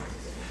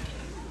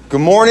Good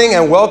morning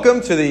and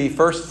welcome to the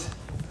first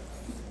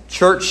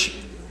church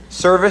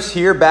service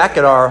here back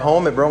at our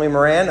home at Burnley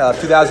Moran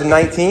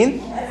 2019.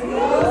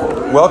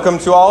 Welcome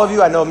to all of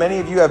you. I know many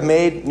of you have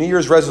made New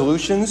Year's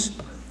resolutions,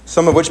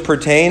 some of which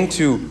pertain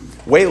to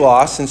weight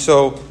loss. And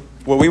so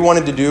what we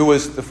wanted to do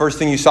was, the first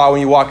thing you saw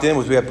when you walked in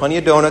was we had plenty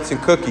of donuts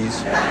and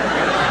cookies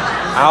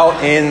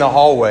out in the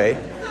hallway.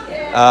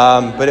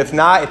 But if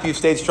not, if you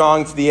stayed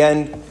strong to the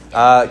end,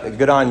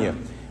 good on you.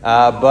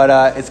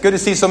 But it's good to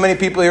see so many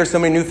people here, so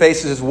many new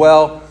faces as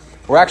well.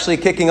 We're actually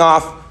kicking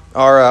off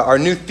our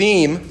new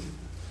theme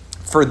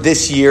for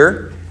this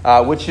year,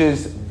 which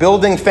is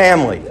building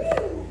family,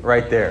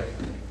 right there.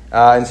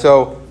 And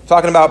so,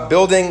 talking about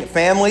building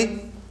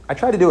family, I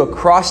tried to do a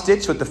cross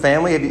stitch with the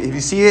family. If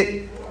you see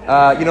it,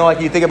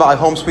 like you think about like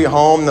Home Sweet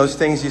Home, those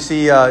things you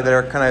see that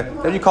are kind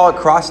of, don't you call it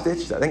cross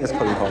stitch? I think that's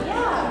what you call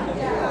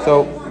it.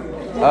 So,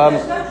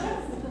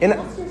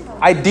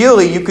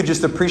 ideally, you could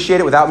just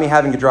appreciate it without me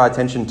having to draw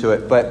attention to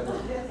it, but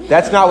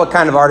that's not what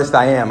kind of artist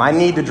I am. I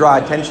need to draw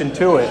attention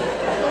to it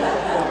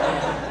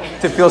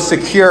to feel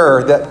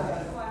secure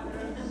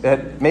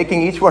that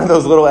making each one of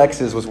those little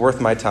X's was worth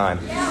my time.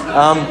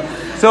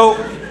 So,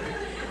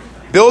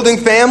 building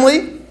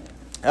family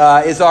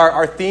is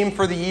our theme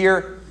for the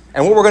year,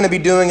 and what we're going to be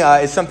doing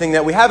is something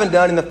that we haven't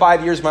done in the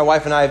 5 years my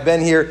wife and I have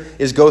been here,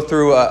 is go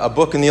through a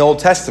book in the Old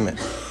Testament.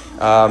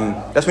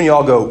 That's when you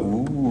all go,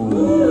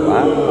 ooh,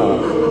 wow.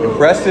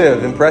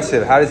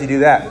 Impressive. How does he do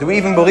that? Do we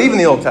even believe in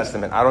the Old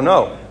Testament? I don't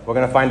know. We're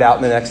going to find out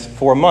in the next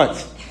 4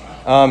 months.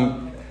 But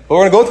we're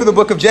going to go through the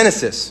book of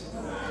Genesis.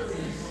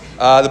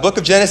 The book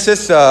of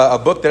Genesis, a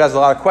book that has a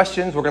lot of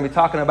questions. We're going to be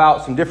talking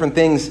about some different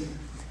things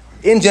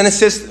in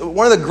Genesis.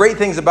 One of the great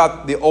things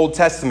about the Old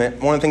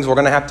Testament, one of the things we're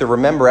going to have to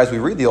remember as we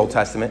read the Old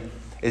Testament,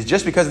 is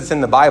just because it's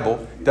in the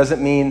Bible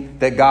doesn't mean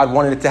that God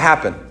wanted it to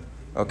happen.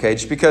 Okay,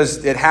 just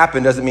because it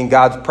happened doesn't mean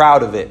God's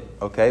proud of it.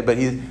 Okay, but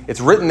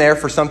it's written there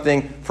for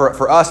something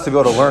for us to be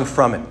able to learn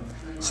from it.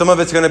 Some of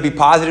it's going to be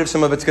positive,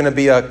 some of it's going to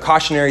be a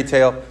cautionary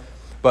tale,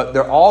 but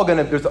they're all going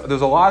to.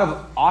 There's a lot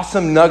of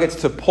awesome nuggets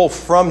to pull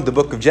from the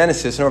book of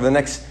Genesis, and over the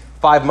next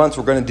 5 months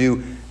we're going to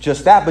do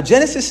just that. But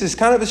Genesis is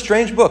kind of a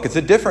strange book. It's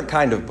a different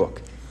kind of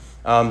book.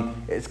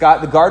 It's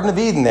got the Garden of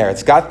Eden there.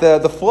 It's got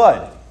the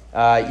flood,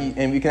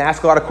 and we can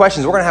ask a lot of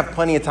questions. We're going to have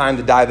plenty of time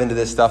to dive into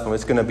this stuff, and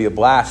it's going to be a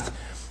blast.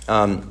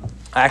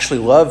 I actually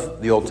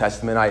love the Old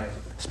Testament. I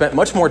spent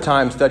much more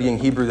time studying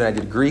Hebrew than I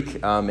did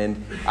Greek,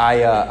 and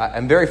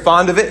I'm very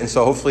fond of it, and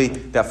so hopefully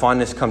that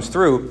fondness comes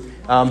through.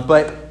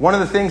 But one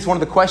of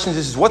the questions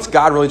is what's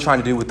God really trying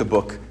to do with the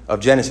book of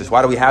Genesis?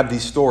 Why do we have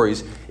these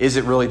stories? Is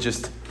it really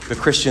just the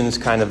Christians'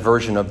 kind of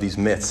version of these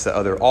myths?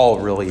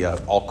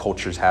 All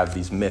cultures have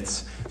these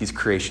myths, these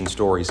creation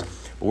stories.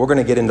 But we're going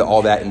to get into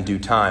all that in due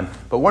time.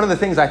 But one of the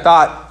things that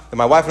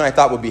my wife and I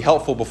thought would be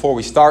helpful before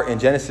we start in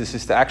Genesis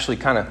is to actually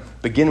kind of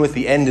begin with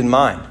the end in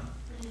mind.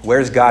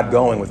 Where's God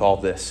going with all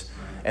this?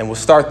 And we'll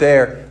start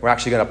there. We're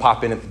actually going to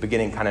pop in at the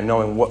beginning, kind of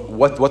knowing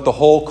what the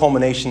whole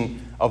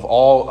culmination of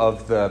all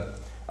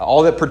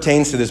that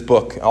pertains to this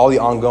book, all the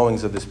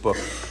ongoings of this book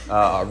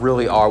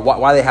really are,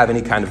 why they have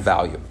any kind of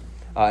value.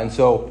 And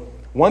so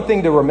one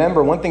thing to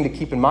remember, one thing to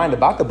keep in mind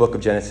about the book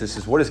of Genesis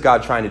is what is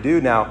God trying to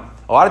do? Now,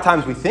 a lot of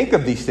times we think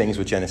of these things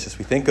with Genesis.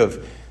 We think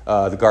of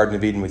the Garden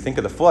of Eden. We think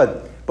of the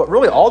flood. But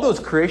really all those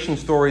creation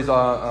stories,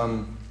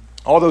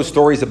 all those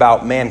stories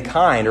about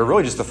mankind are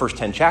really just the first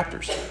 10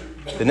 chapters.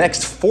 The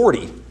next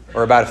 40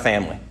 are about a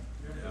family.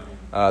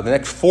 The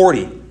next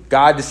 40,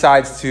 God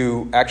decides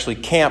to actually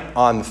camp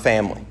on the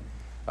family.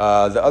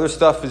 The other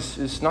stuff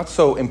is not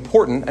so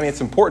important. I mean,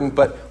 it's important,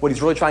 but what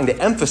he's really trying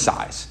to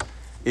emphasize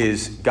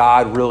is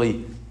God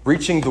really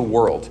reaching the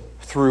world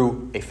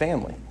through a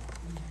family.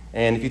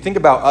 And if you think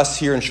about us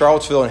here in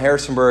Charlottesville and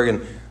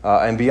Harrisonburg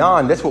and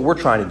beyond, that's what we're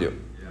trying to do.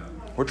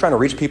 We're trying to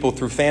reach people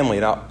through family.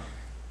 Now,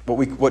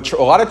 what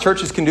a lot of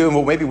churches can do, and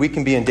what maybe we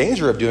can be in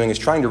danger of doing, is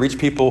trying to reach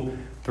people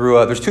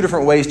through. There's two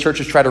different ways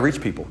churches try to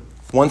reach people.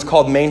 One's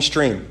called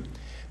mainstream.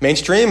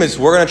 Mainstream is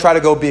we're going to try to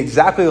go be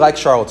exactly like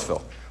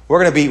Charlottesville.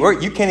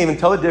 You can't even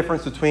tell the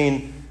difference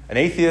between an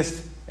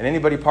atheist and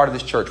anybody part of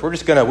this church. We're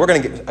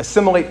going to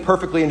assimilate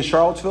perfectly into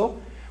Charlottesville,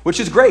 which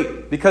is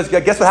great because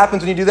guess what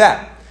happens when you do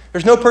that?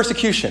 There's no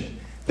persecution.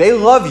 They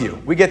love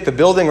you. We get the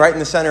building right in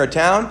the center of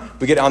town.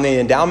 We get on the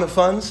endowment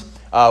funds.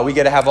 We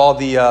get to have all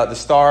the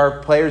star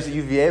players at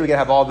UVA. We get to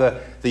have all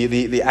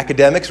the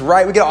academics,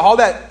 right? We get all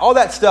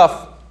that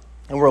stuff,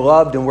 and we're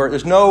loved, and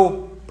there's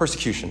no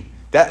persecution.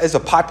 That is a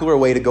popular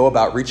way to go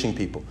about reaching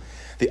people.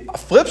 The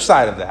flip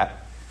side of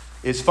that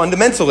is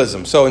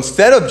fundamentalism. So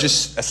instead of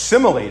just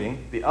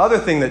assimilating, the other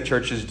thing that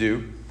churches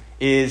do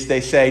is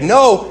they say,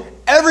 no,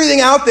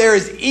 everything out there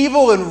is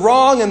evil and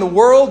wrong and the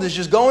world is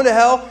just going to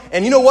hell.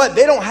 And you know what?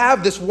 They don't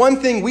have this one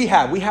thing we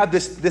have. We have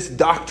this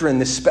doctrine,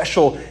 this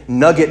special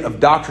nugget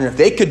of doctrine. If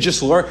they could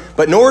just learn.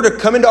 But in order to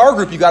come into our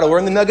group, you got to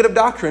learn the nugget of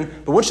doctrine.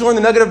 But once you learn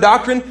the nugget of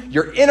doctrine,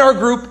 you're in our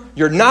group.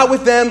 You're not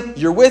with them.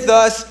 You're with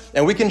us.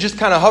 And we can just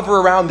kind of hover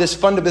around this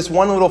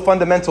one little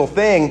fundamental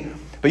thing.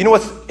 But you know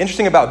what's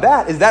interesting about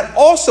that is that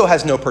also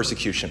has no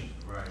persecution.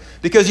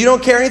 because you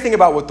don't care anything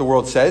about what the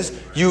world says.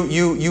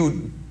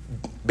 You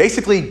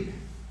basically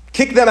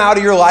kick them out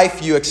of your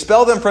life, you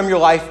expel them from your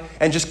life,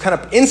 and just kind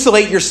of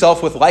insulate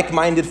yourself with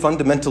like-minded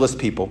fundamentalist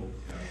people.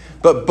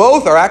 But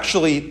both are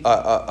actually,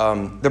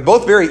 they're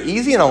both very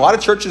easy, and a lot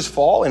of churches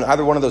fall in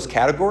either one of those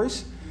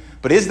categories.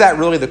 But is that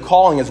really the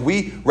calling as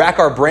we rack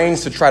our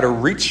brains to try to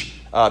reach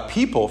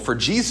people for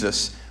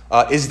Jesus?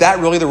 Is that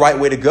really the right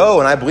way to go?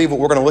 And I believe what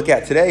we're going to look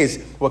at today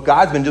is what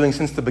God's been doing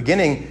since the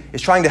beginning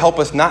is trying to help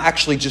us not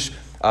actually just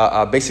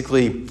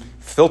basically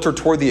filter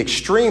toward the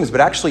extremes, but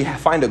actually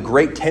find a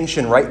great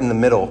tension right in the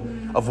middle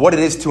of what it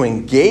is to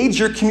engage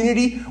your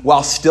community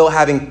while still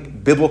having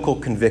biblical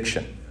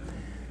conviction.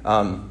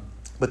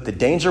 But the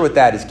danger with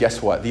that is,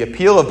 guess what? The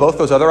appeal of both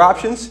those other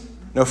options,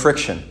 no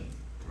friction.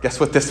 Guess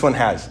what this one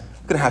has?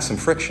 It's going to have some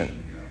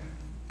friction.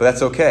 But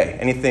that's okay.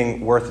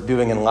 Anything worth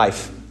doing in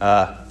life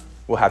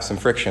will have some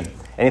friction.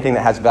 Anything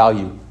that has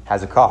value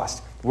has a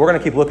cost. We're going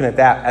to keep looking at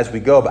that as we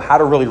go, but how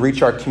to really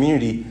reach our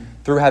community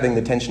through having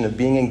the tension of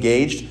being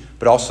engaged,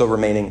 but also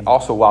remaining,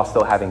 also while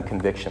still having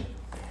conviction.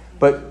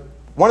 But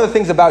one of the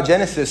things about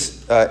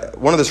Genesis,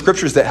 one of the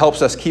scriptures that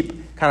helps us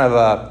keep kind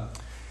of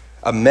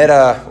a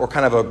meta or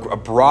kind of a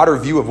broader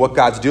view of what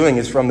God's doing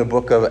is from the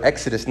book of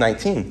Exodus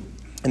 19.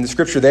 And the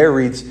scripture there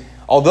reads,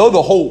 "Although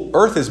the whole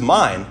earth is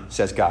mine,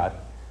 says God,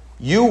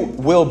 you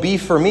will be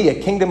for me a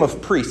kingdom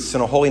of priests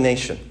and a holy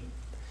nation."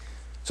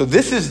 So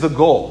this is the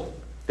goal,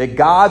 that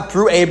God,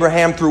 through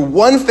Abraham, through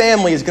one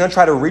family, is going to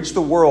try to reach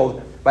the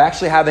world by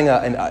actually having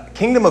a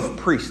kingdom of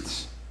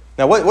priests.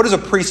 Now, what does a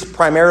priest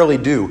primarily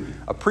do?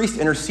 A priest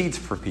intercedes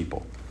for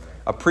people.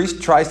 A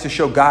priest tries to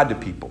show God to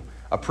people.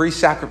 A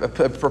priest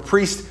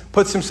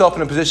puts himself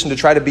in a position to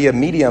try to be a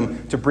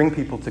medium to bring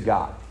people to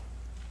God.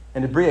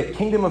 And to bring a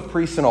kingdom of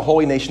priests and a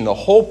holy nation, the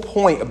whole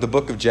point of the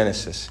book of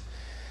Genesis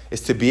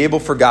is to be able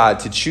for God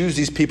to choose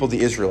these people,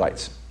 the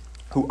Israelites,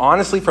 who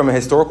honestly, from a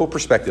historical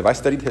perspective, I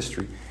studied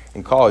history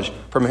in college,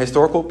 from a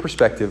historical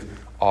perspective,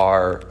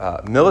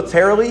 are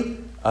militarily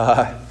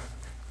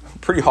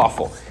pretty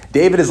awful.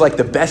 David is like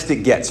the best it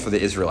gets for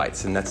the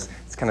Israelites, and it's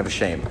kind of a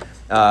shame.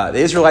 The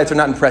Israelites are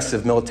not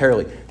impressive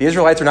militarily. The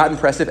Israelites are not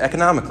impressive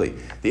economically.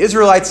 The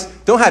Israelites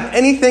don't have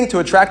anything to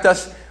attract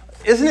us.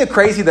 Isn't it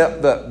crazy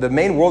that the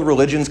main world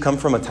religions come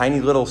from a tiny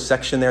little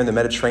section there in the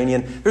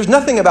Mediterranean? There's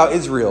nothing about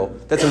Israel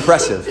that's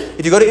impressive.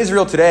 If you go to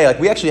Israel today, like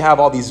we actually have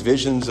all these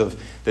visions of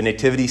the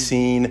nativity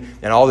scene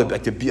and all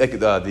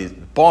the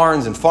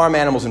barns and farm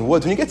animals and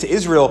woods. When you get to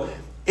Israel,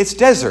 it's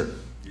desert.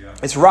 Yeah.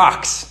 It's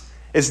rocks.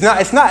 It's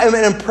not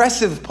an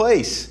impressive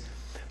place.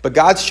 But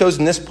God's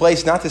chosen this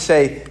place not to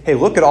say, hey,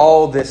 look at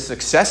all this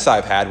success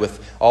I've had with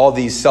all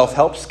these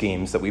self-help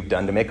schemes that we've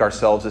done to make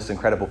ourselves this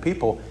incredible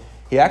people.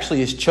 He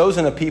actually has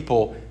chosen a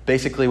people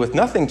basically with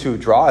nothing to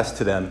draw us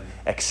to them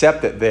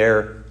except that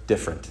they're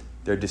different.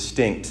 They're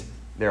distinct.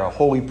 They're a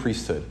holy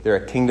priesthood. They're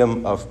a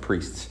kingdom of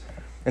priests.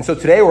 And so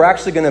today we're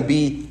actually going to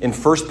be in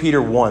 1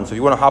 Peter 1. So if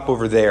you want to hop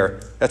over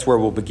there, that's where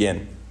we'll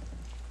begin.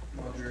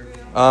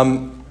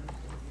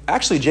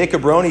 Actually,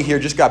 Jacob Roney here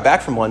just got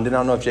back from London. I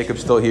don't know if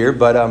Jacob's still here,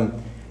 but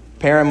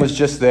Param was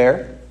just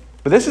there.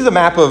 But this is a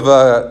map of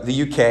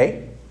the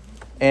UK.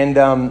 And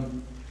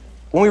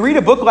when we read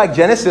a book like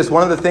Genesis,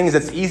 one of the things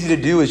that's easy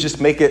to do is just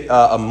make it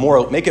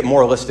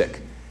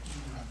moralistic.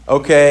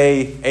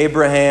 Okay,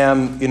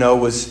 Abraham,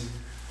 was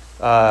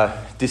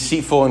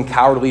deceitful and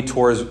cowardly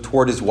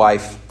toward his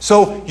wife.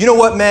 So, you know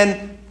what,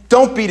 men?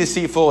 Don't be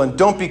deceitful and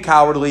don't be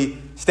cowardly.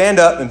 Stand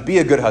up and be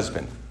a good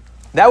husband.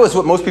 That was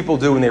what most people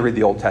do when they read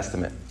the Old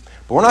Testament.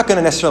 But we're not going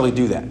to necessarily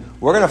do that.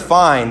 We're going to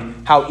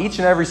find how each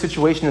and every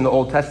situation in the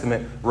Old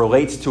Testament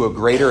relates to a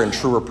greater and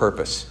truer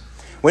purpose.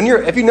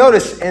 If you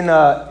notice in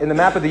the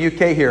map of the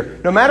UK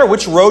here, no matter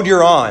which road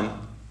you're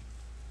on,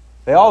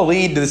 they all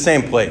lead to the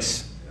same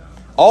place.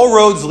 All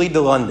roads lead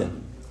to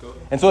London.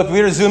 And so if we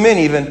were to zoom in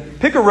even,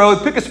 pick a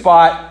road, pick a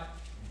spot,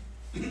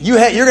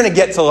 you're going to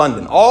get to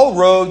London. All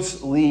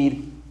roads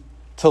lead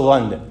to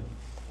London.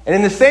 And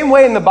in the same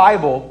way in the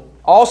Bible,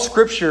 all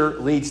scripture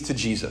leads to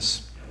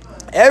Jesus.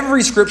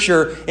 Every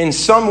scripture in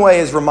some way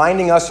is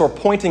reminding us or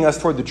pointing us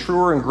toward the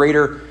truer and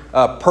greater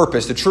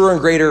purpose, the truer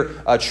and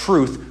greater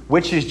truth,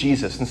 which is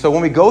Jesus. And so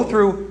when we go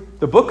through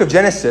the book of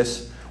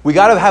Genesis, we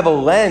got to have a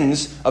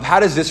lens of how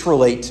does this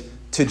relate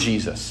to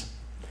Jesus.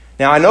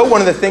 Now, I know one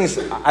of the things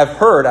I've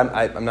heard,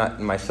 I'm not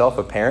myself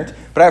a parent,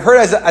 but I've heard,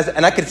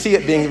 and I could see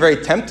it being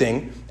very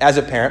tempting as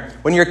a parent,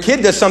 when your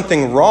kid does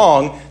something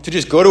wrong, to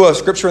just go to a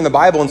scripture in the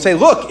Bible and say,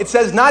 look, it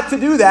says not to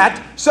do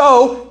that,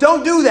 so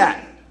don't do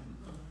that.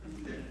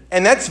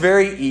 And that's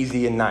very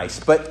easy and nice.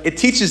 But it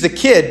teaches the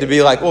kid to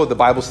be like, oh, the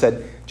Bible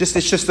said,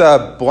 it's just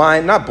a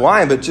blind, not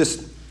blind, but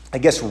just, I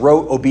guess,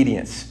 rote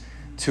obedience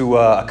to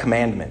a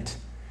commandment.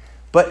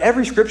 But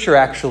every scripture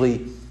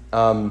actually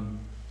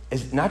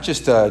is not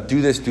just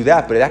do this, do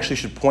that, but it actually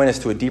should point us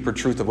to a deeper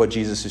truth of what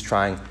Jesus is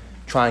trying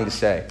to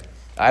say.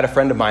 I had a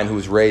friend of mine who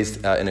was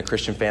raised in a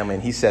Christian family,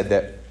 and he said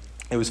that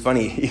it was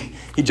funny.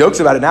 He jokes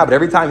about it now, but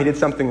every time he did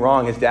something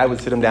wrong, his dad would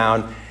sit him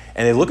down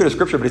And they look at a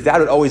scripture, but his dad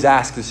would always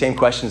ask the same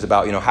questions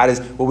about,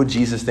 what would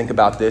Jesus think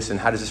about this? And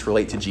how does this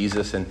relate to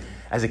Jesus? And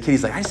as a kid,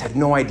 he's like, I just had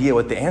no idea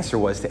what the answer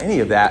was to any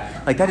of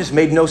that. Like, that just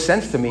made no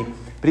sense to me.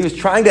 But he was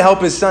trying to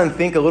help his son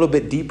think a little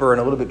bit deeper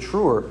and a little bit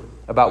truer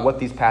about what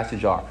these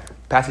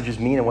passages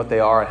mean and what they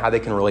are and how they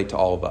can relate to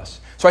all of us.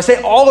 So I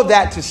say all of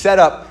that to set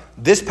up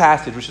this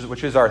passage,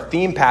 which is our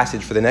theme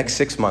passage for the next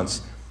 6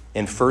 months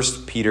in 1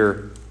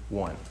 Peter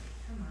 1.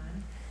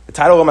 The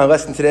title of my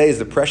lesson today is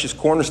The Precious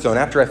Cornerstone.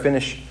 After I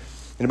finish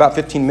in about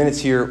 15 minutes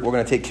here, we're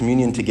going to take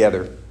communion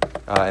together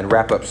and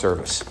wrap up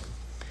service.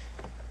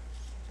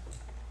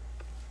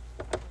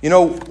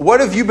 What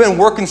have you been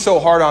working so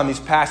hard on these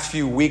past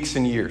few weeks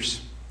and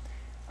years?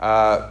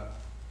 A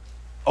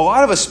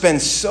lot of us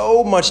spend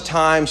so much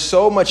time,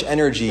 so much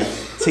energy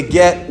to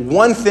get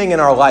one thing in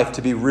our life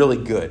to be really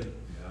good.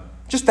 Yeah.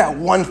 Just that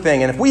one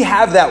thing. And if we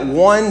have that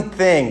one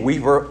thing,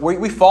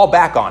 we fall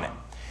back on it.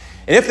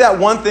 And if that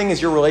one thing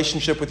is your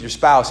relationship with your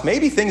spouse,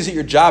 maybe things at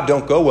your job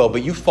don't go well,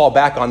 but you fall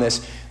back on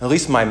this, at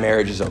least my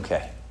marriage is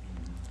okay.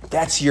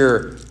 That's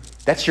your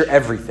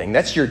everything.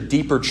 That's your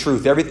deeper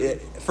truth.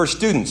 For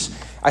students,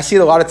 I see it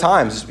a lot of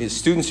times.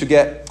 Students who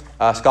get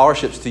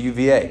scholarships to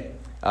UVA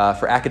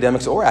for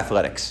academics or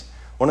athletics.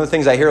 One of the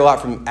things I hear a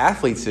lot from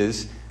athletes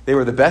is they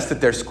were the best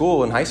at their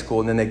school in high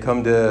school, and then they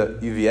come to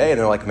UVA and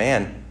they're like,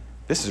 man,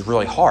 this is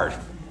really hard.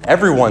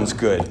 Everyone's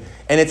good.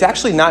 And it's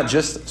actually not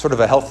just sort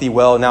of a healthy,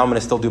 well, now I'm going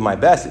to still do my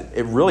best.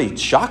 It really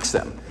shocks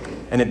them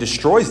and it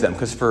destroys them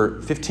because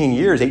for 15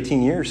 years,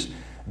 18 years,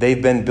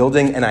 they've been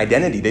building an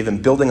identity. They've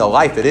been building a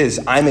life. It is,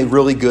 I'm a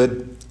really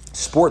good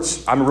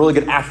I'm a really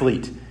good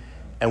athlete.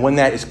 And when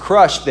that is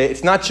crushed,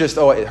 it's not just,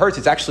 it hurts.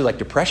 It's actually like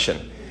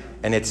depression.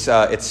 And it's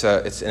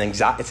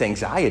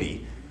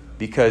anxiety.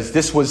 Because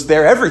this was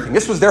their everything.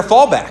 This was their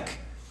fallback.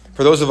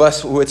 For those of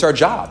us who it's our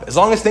job. As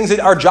long as things at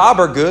our job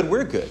are good,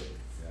 we're good.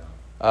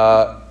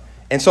 Yeah.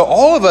 And so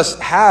all of us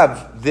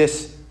have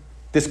this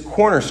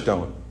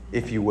cornerstone,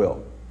 if you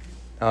will.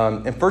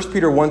 And 1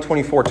 Peter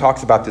 1:24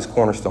 talks about this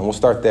cornerstone. We'll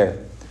start there.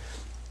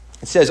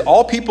 It says,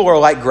 all people are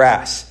like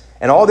grass,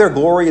 and all their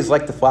glory is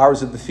like the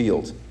flowers of the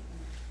field.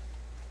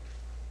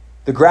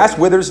 The grass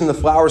withers and the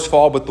flowers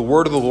fall, but the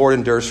word of the Lord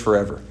endures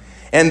forever.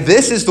 And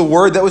this is the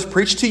word that was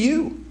preached to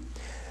you.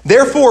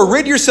 Therefore,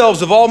 rid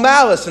yourselves of all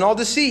malice and all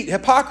deceit,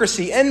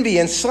 hypocrisy, envy,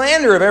 and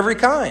slander of every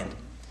kind.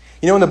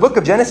 In the book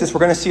of Genesis,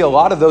 we're going to see a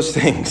lot of those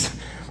things.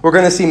 We're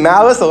going to see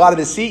malice, a lot of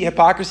deceit,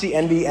 hypocrisy,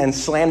 envy, and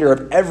slander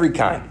of every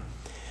kind.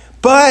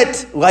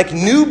 But, like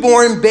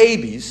newborn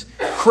babies,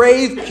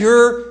 crave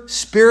pure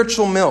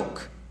spiritual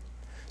milk,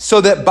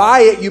 so that by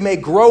it you may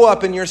grow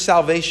up in your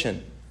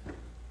salvation,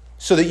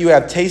 so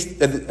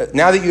that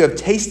now that you have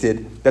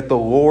tasted that the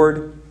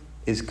Lord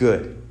is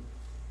good.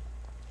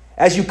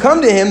 As you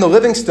come to him, the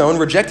living stone,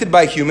 rejected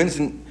by humans,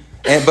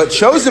 but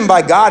chosen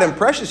by God and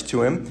precious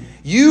to him,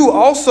 you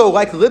also,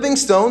 like living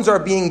stones, are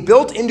being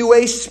built into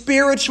a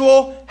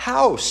spiritual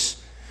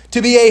house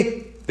to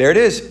be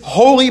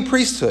holy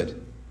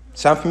priesthood.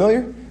 Sound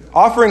familiar?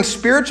 Offering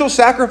spiritual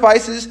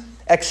sacrifices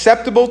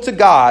acceptable to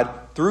God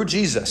through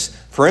Jesus.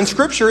 For in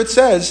Scripture it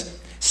says,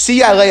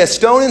 see, I lay a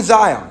stone in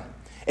Zion,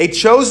 a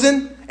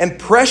chosen and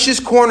precious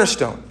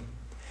cornerstone,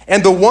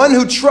 and the one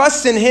who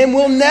trusts in him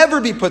will never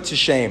be put to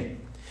shame.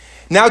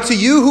 Now to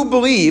you who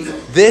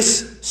believe,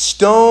 this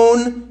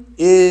stone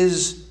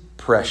is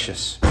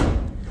precious.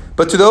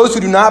 But to those who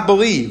do not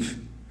believe,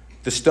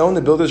 the stone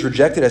the builders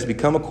rejected has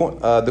become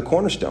the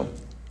cornerstone,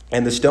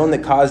 and the stone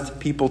that caused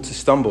people to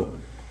stumble,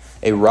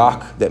 a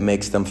rock that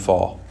makes them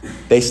fall.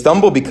 They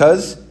stumble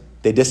because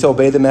they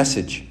disobey the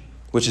message,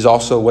 which is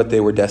also what they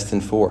were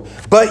destined for.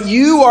 But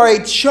you are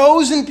a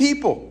chosen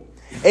people,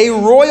 a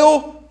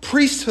royal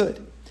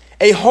priesthood,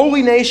 a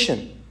holy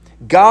nation,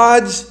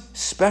 God's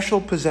special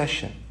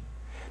possession,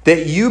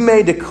 that you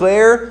may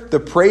declare the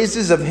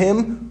praises of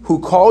him who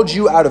called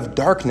you out of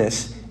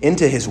darkness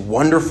into his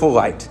wonderful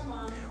light.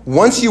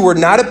 Once you were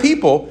not a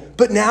people,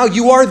 but now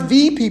you are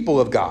the people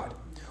of God.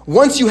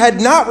 Once you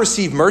had not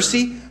received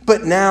mercy,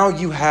 but now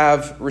you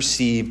have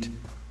received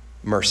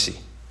mercy.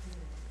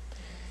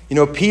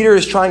 Peter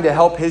is trying to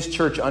help his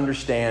church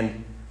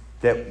understand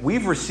that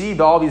we've received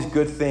all these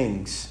good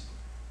things.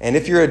 And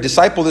if you're a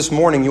disciple this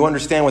morning, you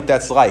understand what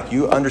that's like.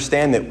 You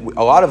understand that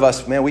a lot of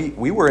us,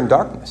 we were in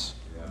darkness.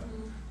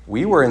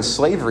 We were in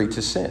slavery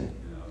to sin.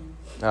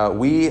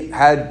 We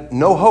had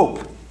no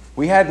hope.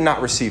 We had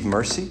not received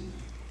mercy.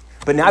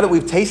 But now that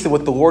we've tasted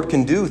what the Lord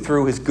can do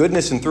through his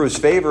goodness and through his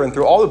favor and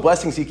through all the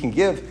blessings he can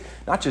give,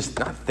 not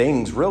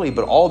things really,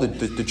 but all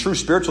the true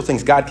spiritual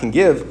things God can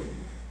give,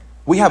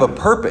 we have a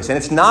purpose. And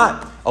it's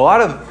not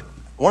one of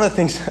the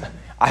things,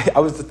 I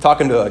was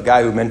talking to a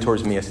guy who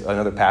mentors me,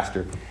 another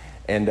pastor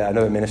and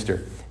another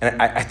minister.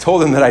 And I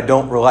told him that I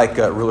don't like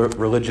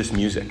religious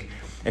music.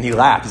 And he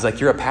laughed. He's like,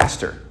 you're a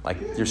pastor. And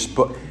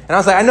I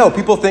was like, I know.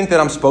 People think that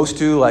I'm supposed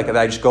to, that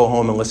I just go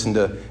home and listen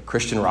to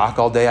Christian rock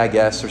all day, I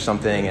guess, or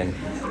something, and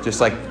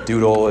just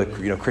doodle,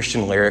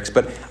 Christian lyrics.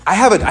 But I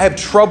have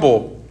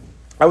trouble.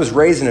 I was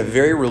raised in a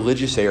very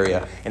religious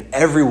area, and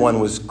everyone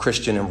was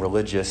Christian and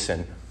religious.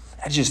 And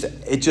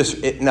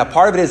Now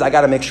part of it is I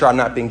got to make sure I'm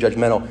not being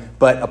judgmental,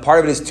 but a part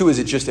of it is too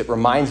it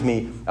reminds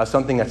me of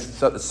something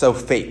that's so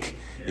fake.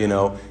 You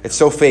know, it's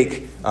so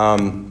fake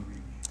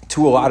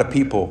to a lot of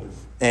people.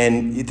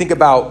 And you think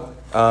about,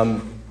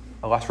 I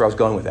lost where I was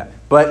going with that,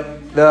 but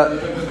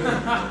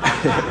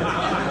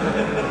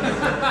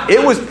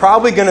it was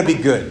probably going to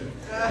be good,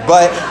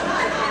 but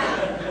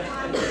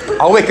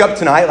I'll wake up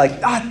tonight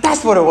like,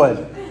 that's what it was.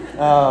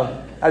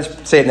 I'll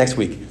just say it next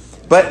week.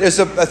 But there's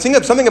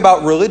something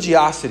about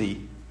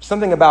religiosity,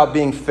 something about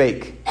being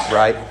fake,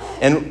 right?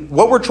 And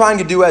what we're trying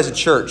to do as a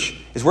church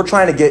is we're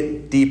trying to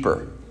get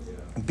deeper,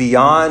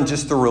 beyond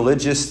just the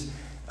religious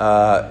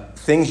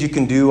things you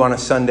can do on a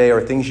Sunday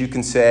or things you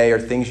can say or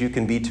things you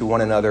can be to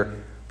one another,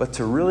 but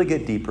to really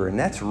get deeper. And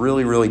that's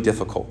really, really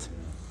difficult.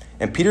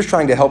 And Peter's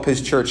trying to help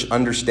his church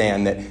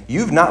understand that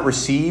you've not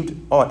received,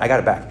 I got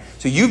it back.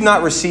 So you've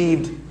not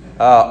received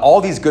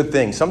all these good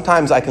things.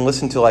 Sometimes I can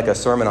listen to like a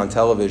sermon on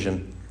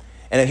television,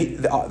 and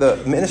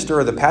the minister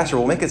or the pastor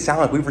will make it sound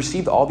like we've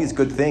received all these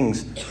good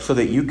things so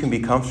that you can be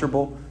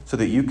comfortable, so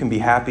that you can be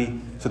happy,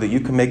 so that you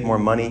can make more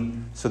money,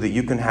 so that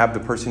you can have the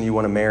person you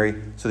want to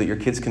marry, so that your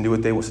kids can do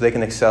what they want, so they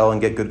can excel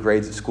and get good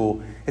grades at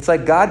school. It's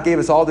like God gave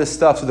us all this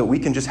stuff so that we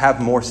can just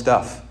have more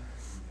stuff.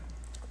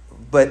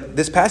 But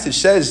this passage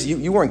says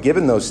you weren't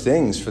given those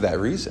things for that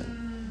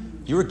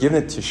reason. You were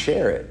given it to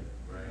share it.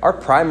 Our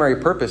primary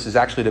purpose is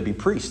actually to be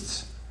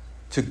priests,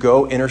 to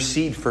go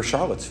intercede for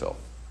Charlottesville.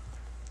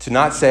 To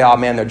not say, oh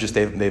man,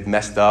 they've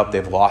messed up,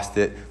 they've lost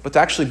it, but to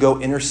actually go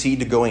intercede,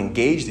 to go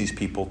engage these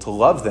people, to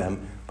love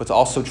them, but to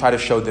also try to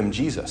show them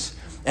Jesus.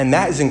 And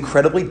that is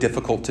incredibly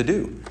difficult to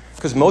do.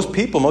 Because most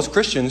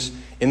Christians,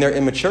 in their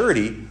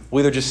immaturity, will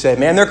either just say,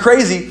 man, they're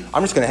crazy,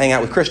 I'm just going to hang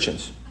out with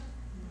Christians.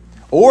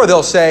 Or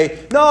they'll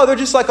say, no, they're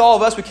just like all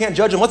of us, we can't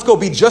judge them, let's go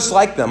be just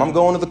like them. I'm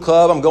going to the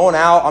club, I'm going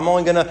out, I'm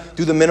only going to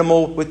do the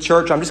minimal with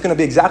church, I'm just going to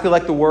be exactly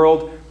like the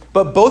world.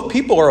 But both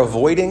people are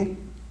avoiding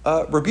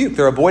rebuke.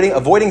 They're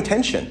avoiding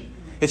tension.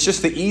 It's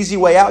just the easy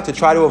way out to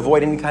try to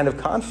avoid any kind of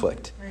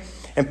conflict. Right.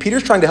 And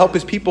Peter's trying to help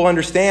his people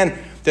understand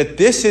that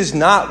this is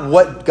not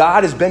what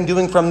God has been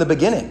doing from the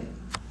beginning.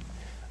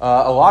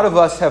 A lot of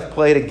us have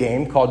played a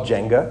game called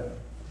Jenga,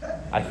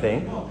 I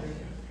think.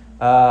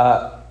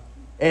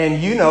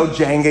 And you know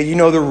Jenga, you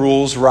know the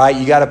rules, right?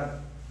 You got to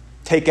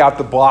take out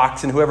the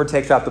blocks, and whoever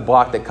takes out the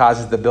block that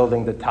causes the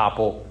building to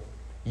topple,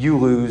 you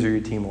lose or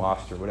your team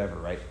lost or whatever,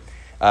 right?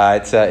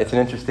 It's an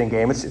interesting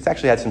game. It's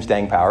actually had some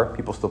staying power.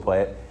 People still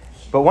play it.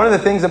 But one of the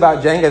things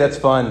about Jenga that's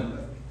fun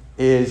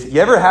is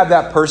you ever have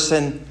that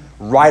person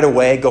right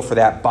away go for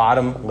that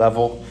bottom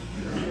level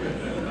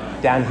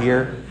down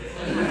here?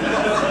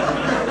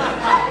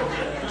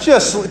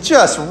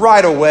 Just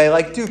right away.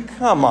 Like, dude,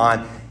 come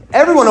on.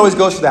 Everyone always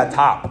goes for that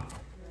top.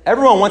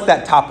 Everyone wants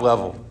that top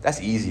level. That's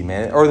easy,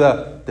 man. Or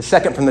the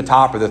second from the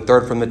top or the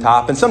third from the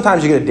top. And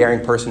sometimes you get a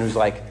daring person who's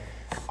like,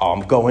 oh,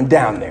 I'm going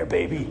down there,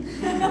 baby.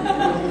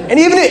 And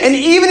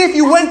even if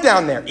you went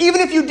down there,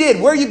 even if you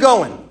did, where are you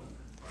going?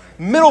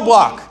 Middle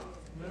block.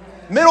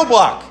 Middle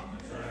block.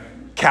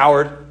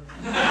 Coward.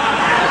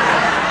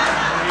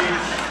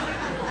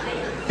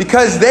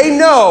 Because they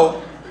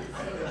know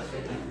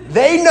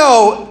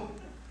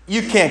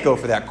you can't go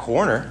for that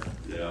corner.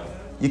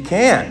 You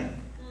can't.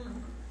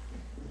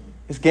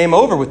 It's game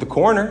over with the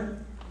corner.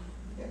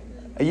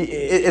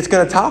 It's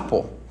going to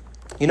topple.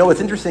 You know,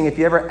 what's interesting, if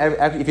you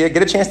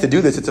get a chance to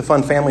do this, it's a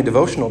fun family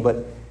devotional,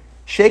 but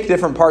shake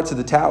different parts of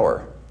the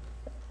tower.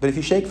 But if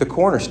you shake the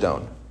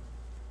cornerstone,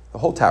 the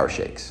whole tower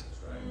shakes.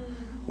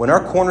 When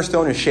our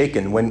cornerstone is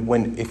shaken,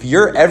 if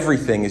your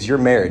everything is your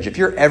marriage, if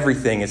your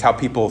everything is how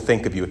people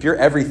think of you, if your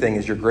everything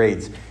is your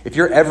grades, if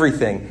your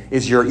everything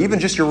is even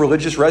just your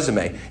religious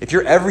resume, if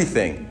your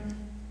everything,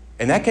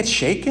 and that gets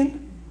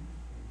shaken,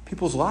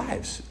 people's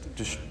lives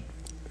just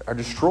are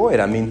destroyed.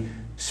 I mean,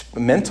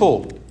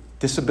 mental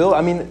disability,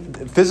 I mean,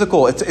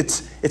 physical,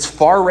 it's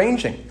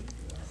far-ranging.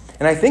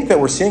 And I think that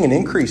we're seeing an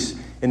increase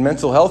in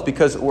mental health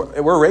because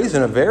we're raised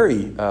in a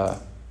very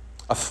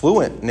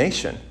affluent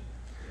nation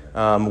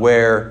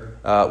where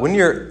when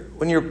you're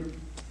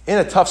in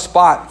a tough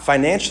spot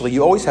financially,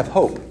 you always have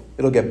hope.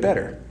 It'll get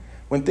better.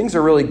 When things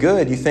are really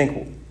good, you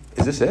think,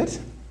 is this it?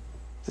 Is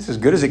this as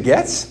good as it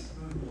gets?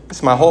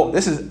 It's not going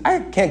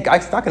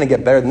to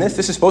get better than this.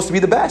 This is supposed to be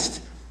the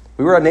best.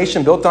 We were a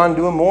nation built on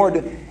doing more,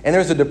 and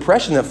there's a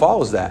depression that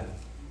follows that.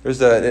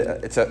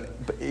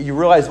 You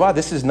realize, wow,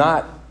 this is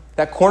not,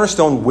 that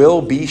cornerstone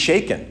will be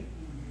shaken.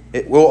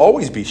 It will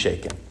always be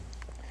shaken.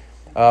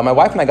 My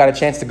wife and I got a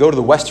chance to go to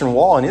the Western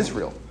Wall in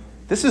Israel.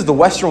 This is the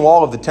Western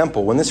Wall of the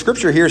temple. When the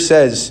scripture here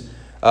says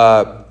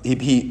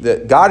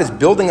that God is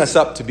building us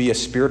up to be a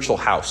spiritual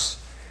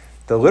house,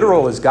 the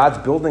literal is God's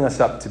building us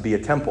up to be a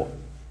temple.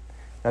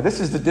 Now this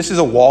is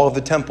a wall of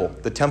the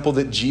temple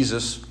that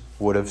Jesus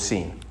would have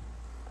seen.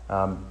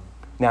 Now,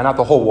 not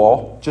the whole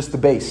wall, just the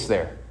base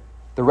there.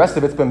 The rest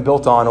of it's been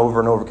built on over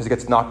and over because it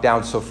gets knocked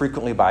down so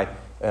frequently by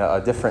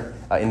different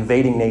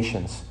invading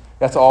nations.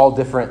 That's all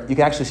different. You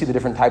can actually see the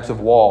different types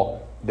of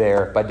wall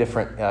there by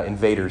different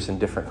invaders and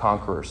different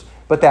conquerors.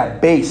 But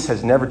that base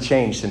has never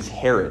changed since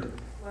Herod.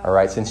 Wow. all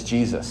right, since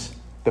Jesus.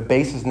 The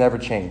base has never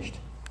changed.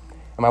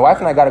 And my wife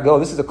and I got to go.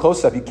 This is a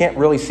close-up. You can't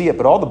really see it,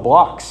 but all the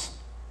blocks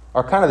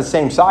are kind of the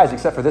same size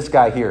except for this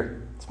guy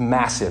here. It's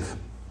massive.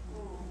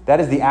 That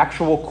is the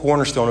actual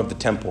cornerstone of the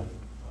temple.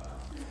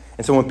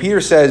 And so when Peter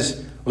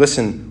says,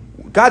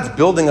 listen, God's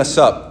building us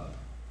up.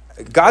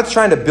 God's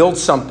trying to build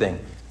something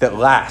that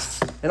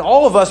lasts. And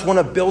all of us want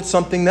to build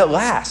something that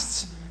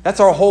lasts. That's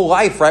our whole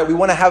life, right? We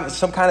want to have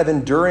some kind of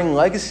enduring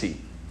legacy.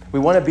 We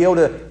want to be able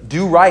to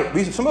do right.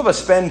 Some of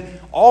us spend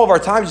all of our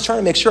time just trying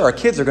to make sure our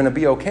kids are going to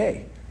be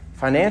okay,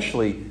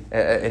 financially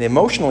and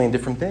emotionally and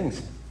different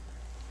things.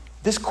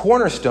 This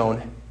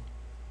cornerstone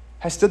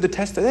has stood the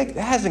test. It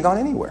hasn't gone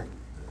anywhere.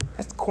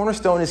 The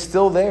cornerstone is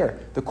still there.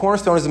 The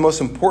cornerstone is the most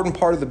important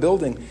part of the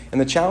building.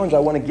 And the challenge I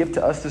want to give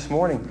to us this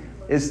morning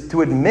is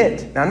to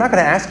admit. Now, I'm not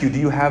going to ask you, do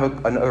you have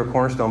another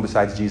cornerstone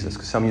besides Jesus?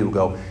 Because some of you will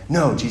go,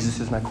 no, Jesus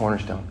is my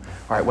cornerstone.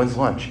 All right, when's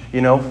lunch?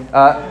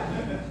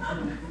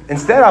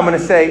 Instead, I'm going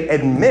to say,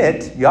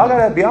 admit, y'all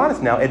got to be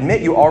honest now,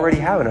 admit you already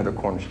have another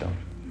cornerstone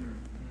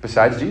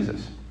besides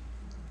Jesus.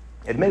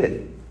 Admit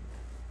it.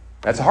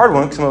 That's a hard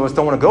one because some of us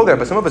don't want to go there,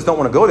 but some of us don't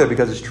want to go there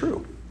because it's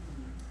true.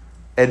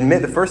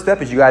 Admit, the first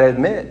step is you got to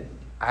admit,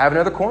 I have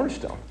another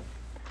cornerstone.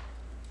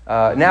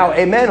 Now,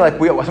 amen,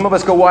 some of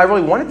us go, well, I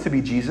really want it to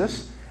be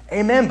Jesus.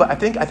 Amen, but I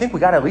think we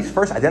got to at least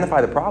first identify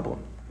the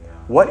problem. Yeah.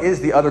 What is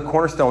the other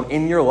cornerstone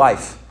in your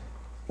life?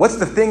 What's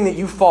the thing that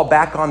you fall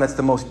back on that's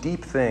the most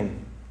deep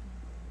thing?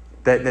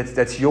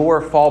 That's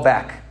your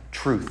fallback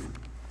truth.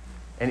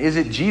 And is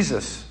it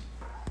Jesus?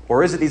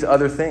 Or is it these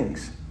other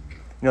things?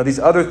 These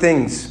other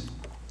things,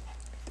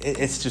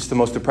 it's just the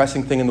most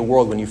depressing thing in the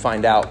world when you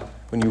find out,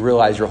 when you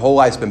realize your whole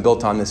life's been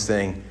built on this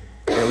thing.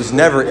 And it was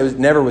never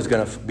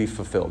going to be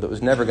fulfilled. It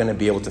was never going to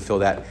be able to fill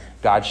that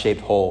God-shaped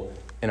hole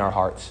in our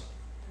hearts.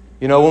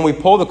 When we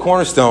pull the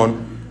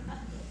cornerstone,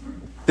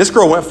 this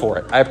girl went for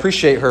it. I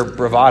appreciate her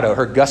bravado,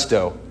 her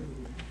gusto.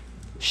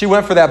 She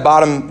went for that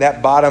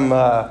bottom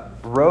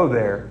row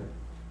there,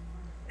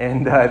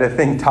 and the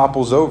thing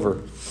topples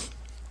over.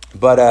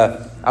 But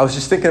I was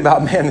just thinking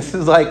about, man, this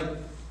is like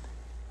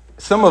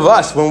some of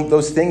us when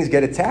those things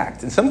get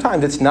attacked. And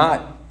sometimes it's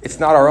not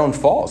our own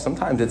fault.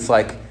 Sometimes it's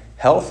like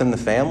health in the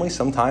family.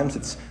 Sometimes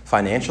it's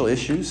financial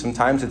issues.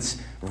 Sometimes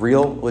it's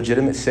real,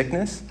 legitimate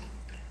sickness.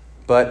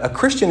 But a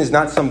Christian is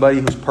not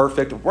somebody who's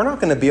perfect. We're not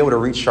going to be able to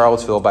reach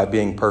Charlottesville by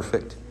being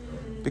perfect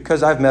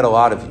because I've met a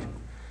lot of you.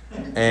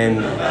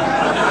 And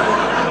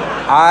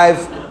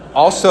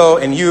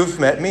and you've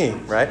met me,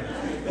 right?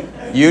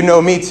 You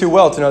know me too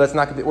well to know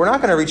we're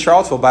not going to reach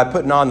Charlottesville by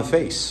putting on the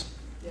face.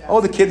 Oh,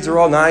 the kids are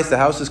all nice. The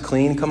house is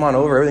clean. Come on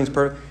over. Everything's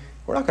perfect.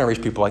 We're not going to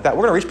reach people like that.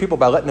 We're going to reach people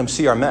by letting them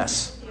see our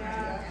mess.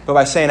 But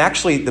by saying,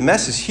 actually, the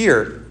mess is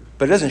here,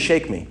 but it doesn't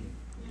shake me.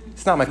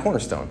 It's not my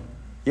cornerstone.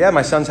 Yeah,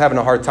 my son's having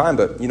a hard time,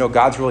 but,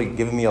 God's really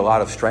given me a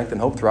lot of strength and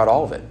hope throughout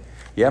all of it.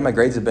 Yeah, my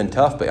grades have been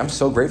tough, but I'm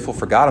so grateful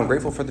for God. I'm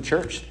grateful for the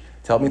church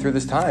to help me through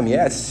this time.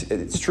 Yeah,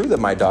 it's true that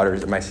my father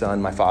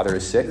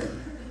is sick,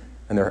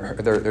 and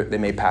they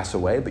may pass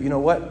away. But you know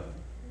what?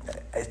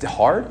 It's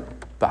hard,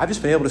 but I've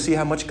just been able to see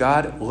how much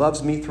God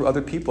loves me through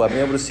other people. I've been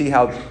able to see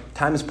how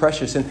time is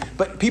precious.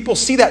 But people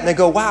see that and they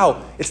go,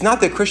 wow, it's not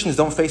that Christians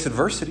don't face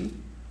adversity.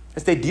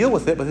 It's they deal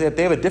with it, but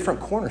they have a different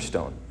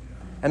cornerstone.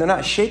 And they're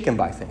not shaken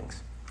by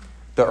things.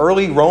 The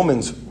early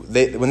Romans,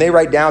 when they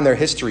write down their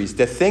histories,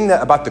 the thing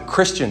about the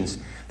Christians,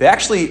 they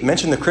actually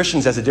mention the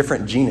Christians as a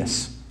different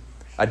genus,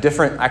 a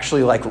different,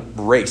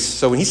 race.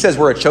 So when he says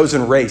we're a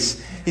chosen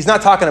race, he's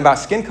not talking about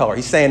skin color.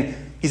 He's saying,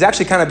 he's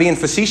actually kind of being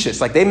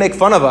facetious. Like they make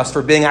fun of us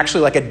for being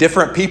actually like a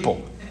different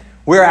people.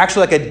 We're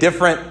actually like a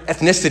different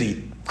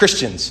ethnicity,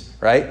 Christians,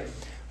 right?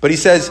 But he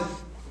says,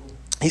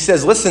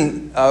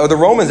 listen, the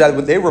Romans,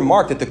 they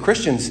remarked that the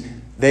Christians,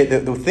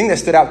 the thing that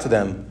stood out to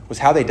them was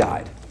how they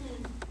died.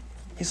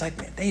 He's like,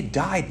 man, they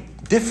died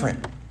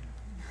different.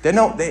 They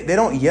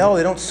don't yell,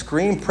 they don't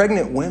scream.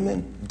 Pregnant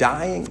women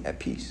dying at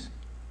peace.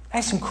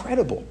 That's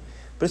incredible.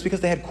 But it's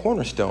because they had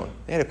cornerstone.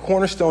 They had a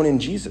cornerstone in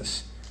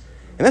Jesus.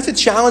 And that's a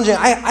challenging,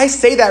 I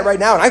say that right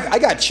now, and I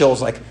got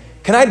chills. Like,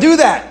 can I do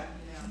that?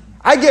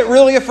 I get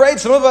really afraid.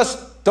 Some of us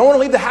don't want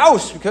to leave the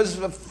house because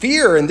of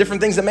fear and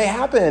different things that may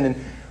happen.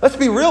 And let's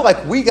be real,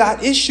 like we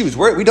got issues.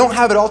 We don't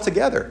have it all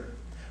together.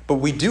 But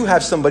we do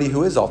have somebody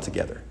who is all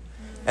together.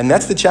 And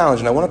that's the challenge.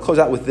 And I want to close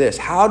out with this.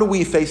 How do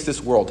we face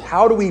this world?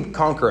 How do we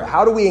conquer it?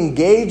 How do we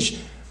engage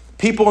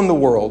people in the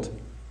world?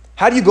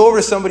 How do you go over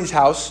to somebody's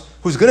house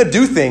who's going to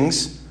do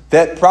things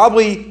that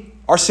probably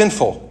are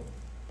sinful?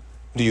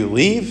 Do you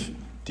leave?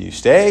 Do you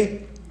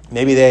stay?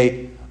 Maybe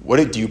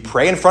do you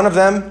pray in front of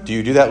them? Do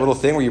you do that little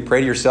thing where you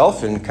pray to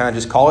yourself and kind of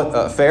just call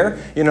it fair?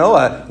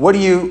 How do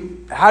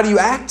you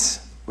act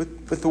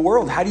with the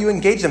world? How do you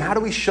engage them? How do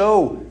we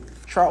show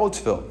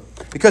Charlottesville?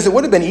 Because it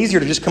would have been easier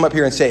to just come up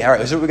here and say, all right,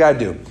 this is what we got to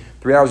do.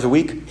 3 hours a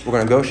week, we're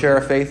going to go share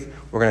our faith.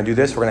 We're going to do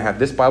this. We're going to have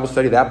this Bible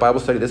study, that Bible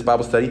study, this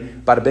Bible study.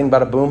 Bada bing,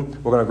 bada boom.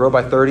 We're going to grow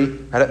by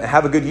 30,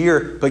 have a good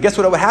year. But guess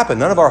what would happen?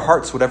 None of our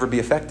hearts would ever be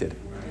affected.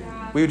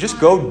 We would just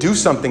go do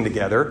something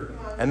together,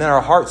 and then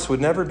our hearts would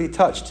never be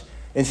touched.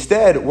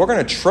 Instead, we're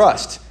going to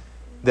trust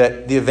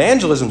that the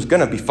evangelism is going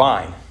to be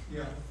fine.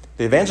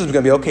 The evangelism is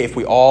going to be okay if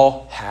we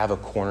all have a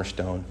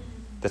cornerstone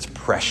that's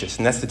precious.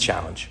 And that's the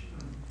challenge.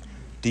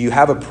 Do you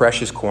have a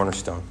precious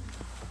cornerstone?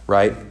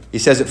 Right? He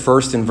says it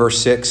first in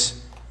verse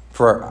 6.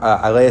 For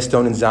I lay a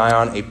stone in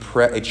Zion,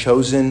 a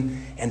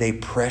chosen and a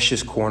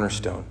precious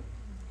cornerstone.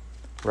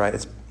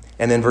 Right?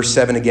 And then verse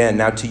 7 again.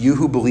 Now to you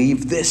who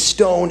believe, this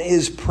stone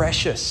is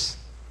precious.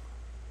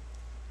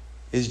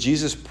 Is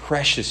Jesus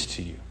precious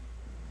to you?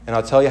 And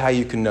I'll tell you how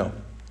you can know.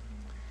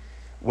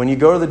 When you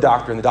go to the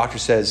doctor and the doctor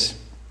says,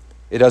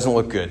 it doesn't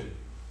look good,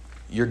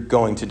 you're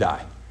going to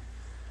die.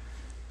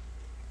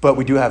 But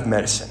we do have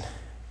medicine.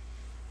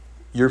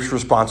 Your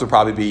response will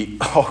probably be,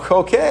 oh,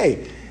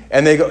 okay.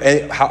 And they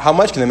go, how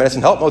much can the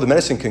medicine help? Oh, the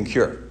medicine can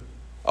cure.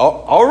 Oh,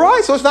 all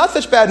right, so it's not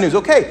such bad news.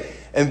 Okay.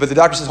 But the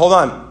doctor says, hold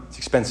on, it's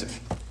expensive.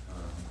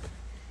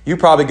 You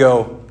probably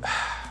go,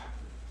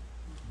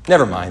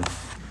 never mind.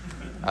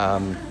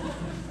 I'm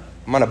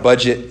on a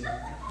budget,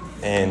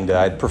 and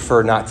I'd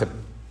prefer not to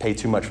pay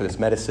too much for this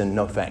medicine.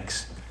 No,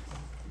 thanks.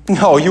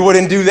 No, you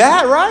wouldn't do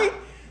that, right?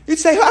 You'd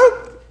say,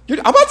 I'm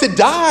about to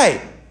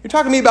die. You're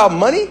talking to me about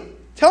money?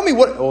 Tell me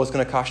what. Oh, it's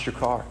going to cost your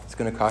car. It's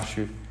going to cost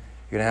you.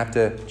 You're going to have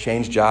to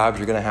change jobs.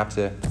 You're going to have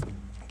to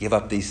give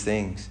up these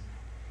things.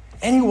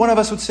 Any one of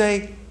us would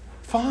say,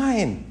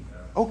 fine,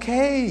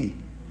 okay.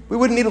 We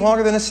wouldn't need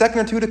longer than a second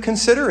or two to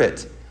consider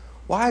it.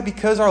 Why?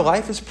 Because our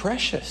life is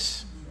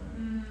precious.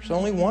 There's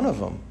only one of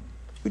them.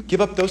 We'd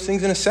give up those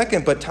things in a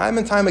second, but time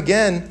and time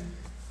again,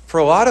 for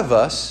a lot of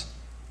us,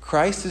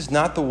 Christ is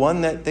not the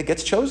one that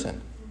gets chosen.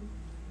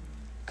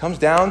 It comes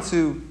down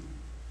to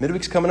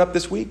midweek's coming up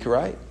this week,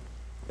 right?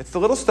 It's the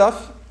little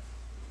stuff.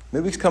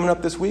 Midweek's coming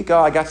up this week.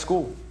 Oh, I got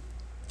school.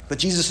 But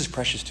Jesus is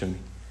precious to me,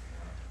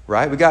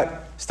 right? We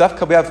got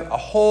stuff. We have a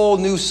whole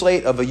new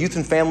slate of a youth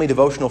and family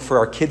devotional for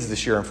our kids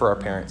this year and for our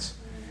parents.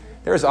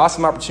 There is an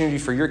awesome opportunity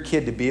for your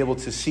kid to be able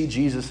to see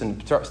Jesus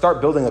and start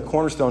building a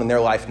cornerstone in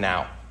their life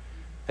now.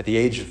 At the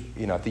age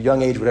of, at the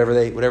young age, whatever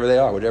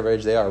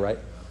age they are, right?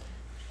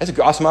 That's an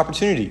awesome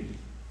opportunity.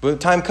 But when the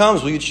time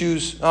comes, will you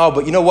choose,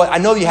 but you know what? I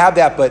know you have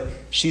that, but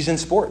she's in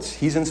sports.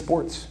 He's in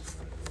sports.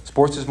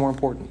 Sports is more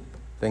important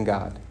than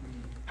God.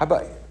 How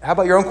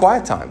about your own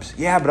quiet times?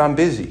 Yeah, but I'm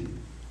busy.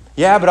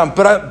 Yeah,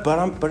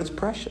 but it's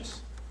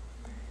precious.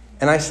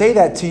 And I say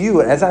that to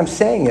you, and as I'm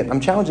saying it, I'm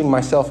challenging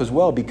myself as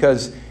well,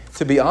 because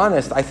to be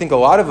honest, I think a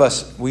lot of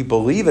us, we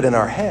believe it in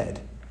our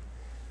head.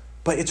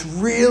 But it's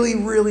really,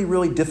 really,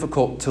 really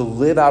difficult to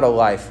live out a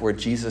life where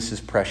Jesus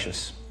is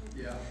precious.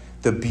 Yeah.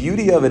 The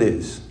beauty of it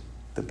is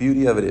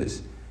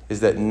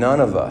that none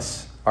of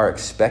us are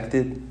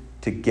expected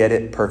to get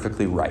it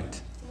perfectly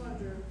right.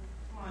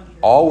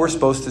 All we're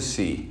supposed to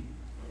see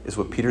is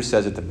what Peter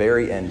says at the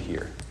very end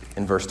here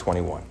in verse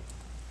 21.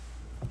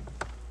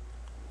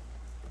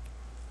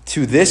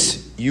 To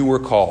this you were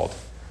called,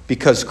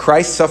 because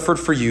Christ suffered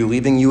for you,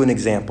 leaving you an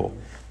example,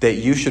 that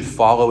you should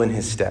follow in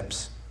his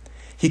steps.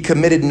 He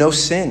committed no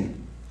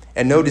sin,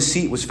 and no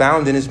deceit was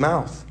found in his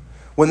mouth.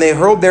 When they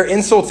hurled their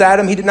insults at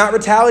him, he did not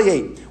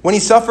retaliate. When he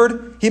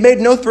suffered, he made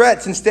no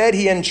threats. Instead,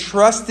 he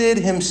entrusted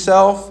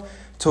himself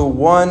to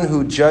one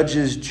who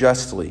judges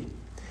justly.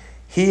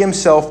 He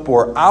himself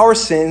bore our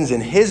sins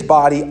in his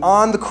body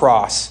on the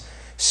cross,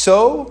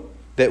 so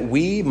that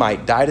we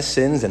might die to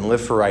sins and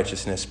live for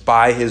righteousness.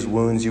 By his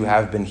wounds you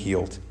have been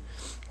healed.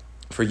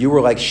 For you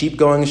were like sheep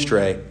going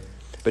astray,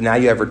 but now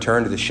you have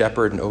returned to the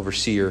shepherd and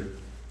overseer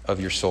of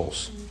your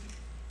souls.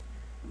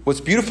 What's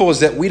beautiful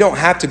is that we don't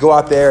have to go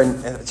out there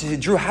and say,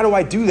 Drew, how do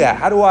I do that?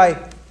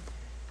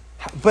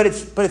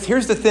 But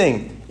here's the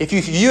thing. If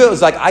you view it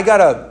as like, I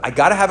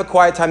gotta have a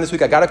quiet time this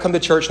week, I gotta come to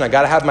church, and I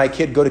gotta have my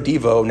kid go to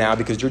Devo now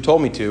because Drew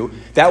told me to,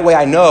 that way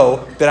I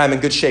know that I'm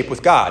in good shape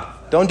with God.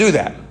 Don't do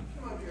that.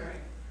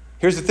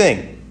 Here's the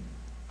thing.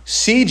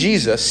 See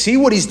Jesus, see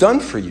what he's done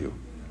for you.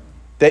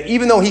 That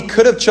even though he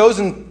could have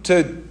chosen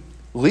to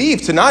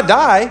leave, to not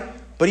die,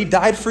 but he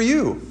died for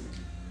you.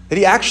 That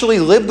he actually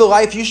lived the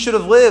life you should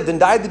have lived and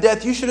died the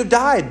death you should have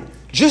died.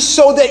 Just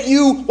so that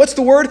you,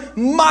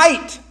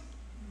 might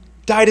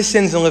die to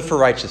sins and live for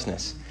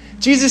righteousness.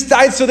 Jesus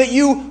died so that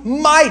you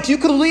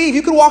could leave,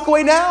 you could walk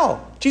away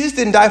now. Jesus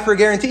didn't die for a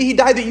guarantee. He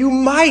died that you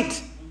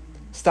might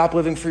stop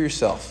living for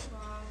yourself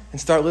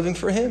and start living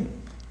for him.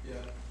 Yeah.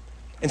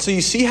 And so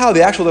you see how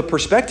the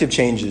perspective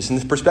changes. And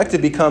the perspective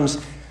becomes,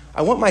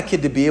 I want my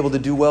kid to be able to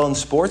do well in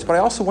sports, but I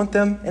also want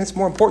them, and it's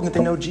more important that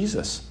they know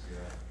Jesus.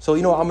 So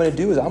what I'm going to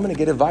do is I'm going to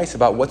get advice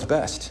about what's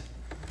best.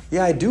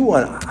 Yeah, I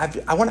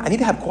need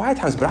to have quiet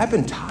times, but I've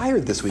been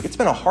tired this week. It's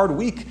been a hard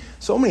week.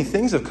 So many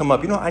things have come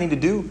up. You know what I need to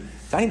do?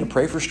 I need to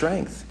pray for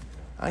strength.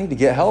 I need to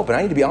get help. And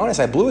I need to be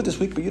honest, I blew it this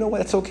week, but you know what?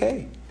 It's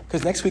okay.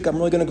 Because next week I'm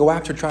really going to go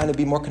after trying to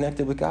be more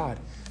connected with God.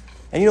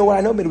 And you know what?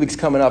 I know midweek's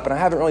coming up, and I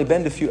haven't really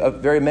been to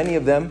very many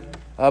of them.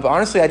 But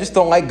honestly, I just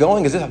don't like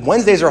going because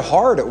Wednesdays are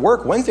hard at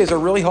work. Wednesdays are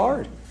really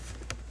hard.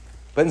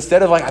 But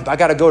instead of I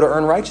got to go to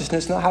earn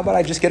righteousness, no, how about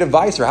I just get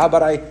advice? Or how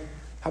about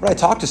I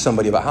talk to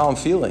somebody about how I'm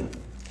feeling?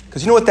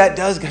 Because you know what that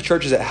does,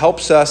 church, is it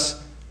helps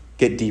us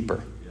get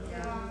deeper.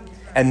 Yeah.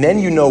 And then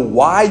you know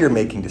why you're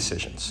making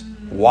decisions.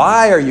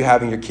 Why are you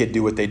having your kid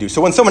do what they do?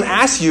 So when someone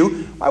asks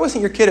you, why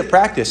wasn't your kid at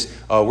practice?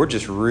 Oh, we're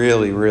just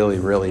really, really,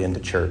 really into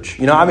church.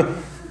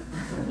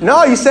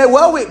 No, you say,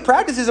 well,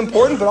 practice is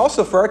important, but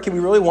also for our kid, we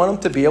really want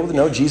them to be able to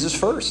know Jesus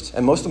first.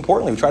 And most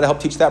importantly, we try to help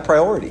teach that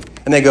priority.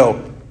 And they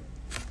go,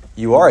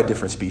 you are a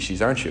different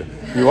species, aren't you?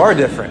 You are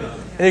different.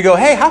 And you go,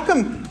 hey, how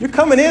come you're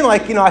coming in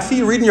like, I see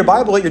you reading your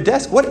Bible at your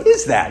desk. What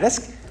is that?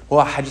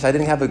 I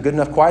didn't have a good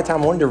enough quiet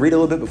time. I wanted to read a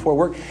little bit before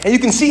work. And you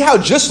can see how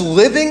just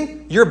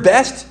living your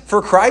best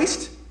for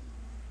Christ,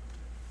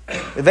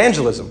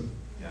 evangelism.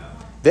 Yeah.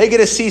 They get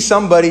to see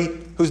somebody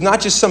who's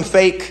not just some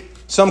fake,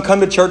 some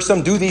come to church,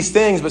 some do these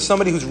things, but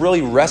somebody who's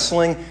really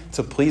wrestling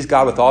to please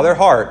God with all their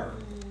heart.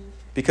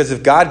 Because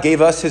if God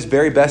gave us his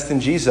very best in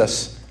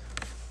Jesus,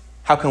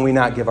 how can we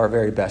not give our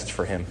very best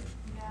for him?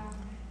 Yeah.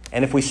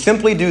 And if we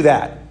simply do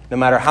that, no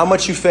matter how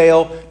much you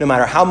fail, no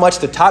matter how much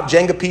the top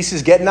Jenga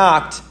pieces get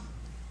knocked,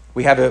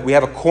 we have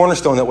a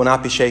cornerstone that will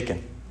not be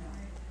shaken.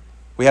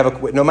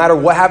 No matter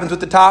what happens with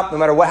the top, no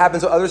matter what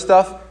happens with other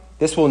stuff,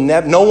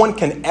 no one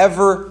can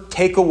ever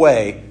take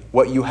away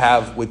what you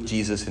have with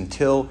Jesus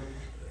until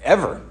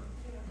ever.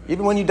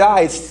 Even when you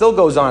die, it still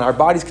goes on. Our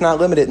bodies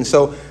cannot limit it. And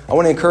so I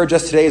want to encourage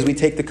us today as we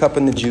take the cup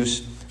and the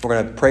juice. We're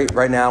going to pray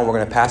right now. We're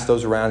going to pass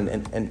those around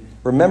and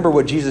remember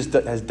what Jesus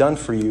has done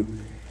for you.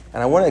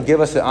 And I want to give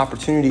us an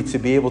opportunity to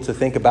be able to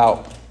think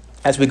about,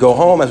 as we go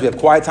home, as we have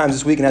quiet times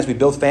this week, and as we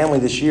build family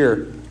this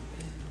year,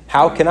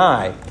 how can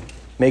I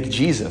make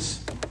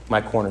Jesus my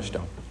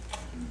cornerstone?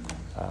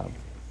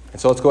 And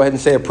so let's go ahead and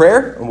say a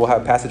prayer, and we'll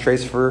pass the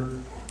trays for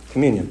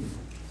communion.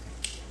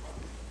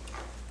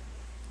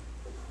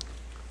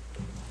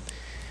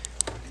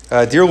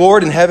 Dear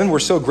Lord in heaven, we're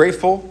so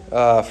grateful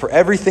for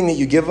everything that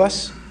you give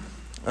us.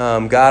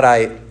 God,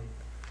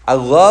 I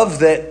love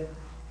that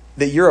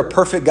you're a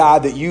perfect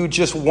God, that you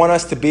just want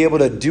us to be able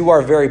to do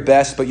our very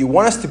best, but you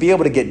want us to be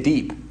able to get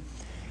deep.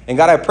 And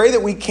God, I pray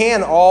that we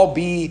can all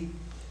be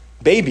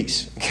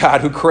babies,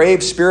 God, who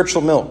crave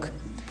spiritual milk.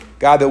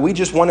 God, that we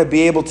just want to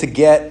be able to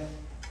get,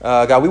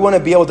 God, we want to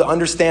be able to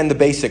understand the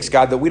basics,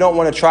 God, that we don't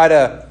want to try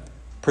to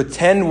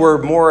pretend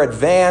we're more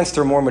advanced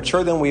or more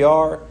mature than we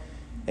are.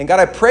 And God,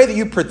 I pray that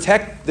you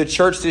protect the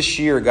church this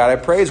year. God, I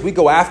pray as we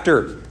go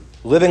after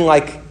living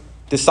like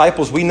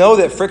disciples, we know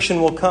that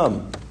friction will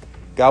come.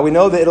 God, we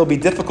know that it'll be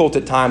difficult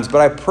at times, but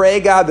I pray,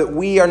 God, that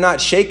we are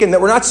not shaken,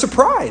 that we're not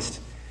surprised.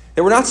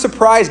 That we're not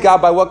surprised,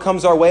 God, by what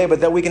comes our way, but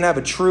that we can have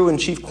a true and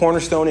chief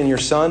cornerstone in your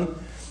Son.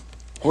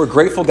 We're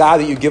grateful, God,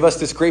 that you give us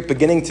this great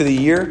beginning to the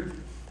year.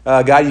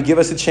 God, you give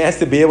us a chance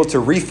to be able to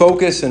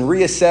refocus and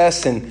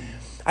reassess. And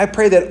I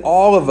pray that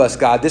all of us,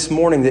 God, this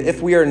morning, that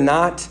if we are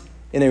not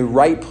in a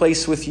right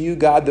place with you,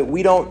 God, that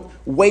we don't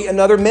wait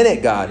another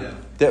minute, God. Yeah.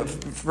 That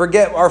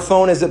forget our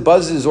phone as it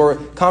buzzes or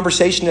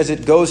conversation as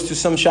it goes to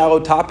some shallow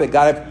topic.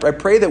 God, I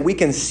pray that we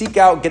can seek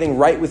out getting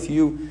right with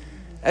you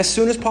as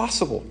soon as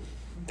possible.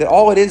 That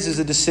all it is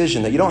a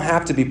decision, that you don't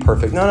have to be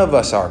perfect. None of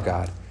us are,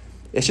 God.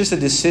 It's just a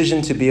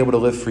decision to be able to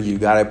live for you.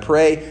 God, I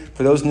pray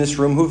for those in this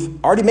room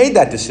who've already made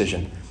that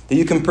decision, that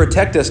you can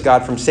protect us,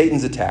 God, from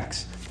Satan's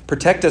attacks.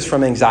 Protect us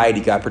from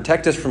anxiety, God.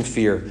 Protect us from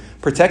fear.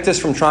 Protect us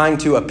from trying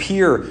to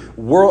appear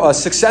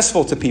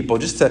successful to people.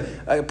 Just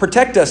to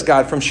protect us,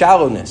 God, from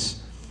shallowness.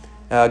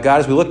 God,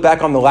 as we look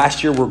back on the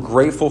last year, we're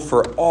grateful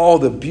for all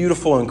the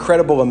beautiful,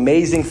 incredible,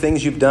 amazing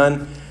things you've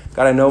done.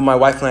 God, I know my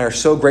wife and I are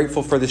so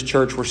grateful for this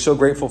church. We're so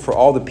grateful for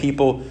all the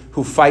people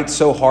who fight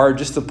so hard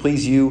just to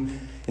please you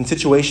in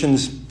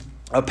situations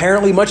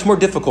apparently much more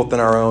difficult than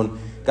our own.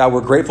 God,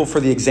 we're grateful for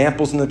the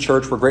examples in the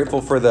church. We're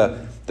grateful for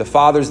the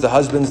fathers, the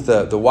husbands,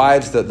 the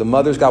wives, the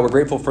mothers. God, we're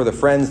grateful for the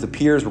friends, the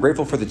peers. We're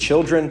grateful for the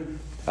children.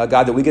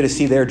 God, that we get to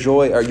see their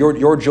joy, or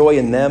your joy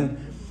in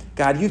them.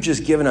 God, you've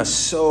just given us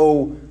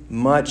so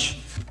much,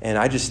 and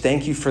I just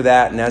thank you for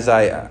that. And as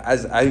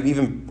I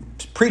even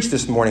preached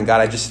this morning,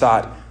 God, I just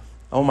thought,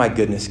 oh my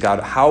goodness, God,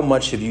 how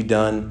much have you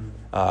done?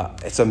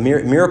 It's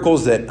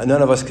miracles that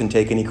none of us can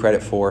take any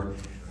credit for.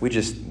 We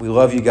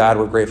love you, God.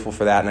 We're grateful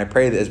for that. And I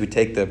pray that as we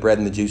take the bread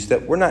and the juice,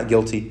 that we're not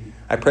guilty.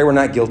 I pray we're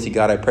not guilty,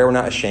 God. I pray we're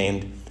not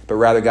ashamed. But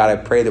rather, God,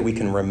 I pray that we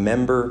can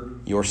remember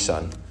your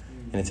Son.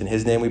 And it's in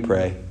his name we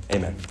pray.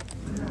 Amen.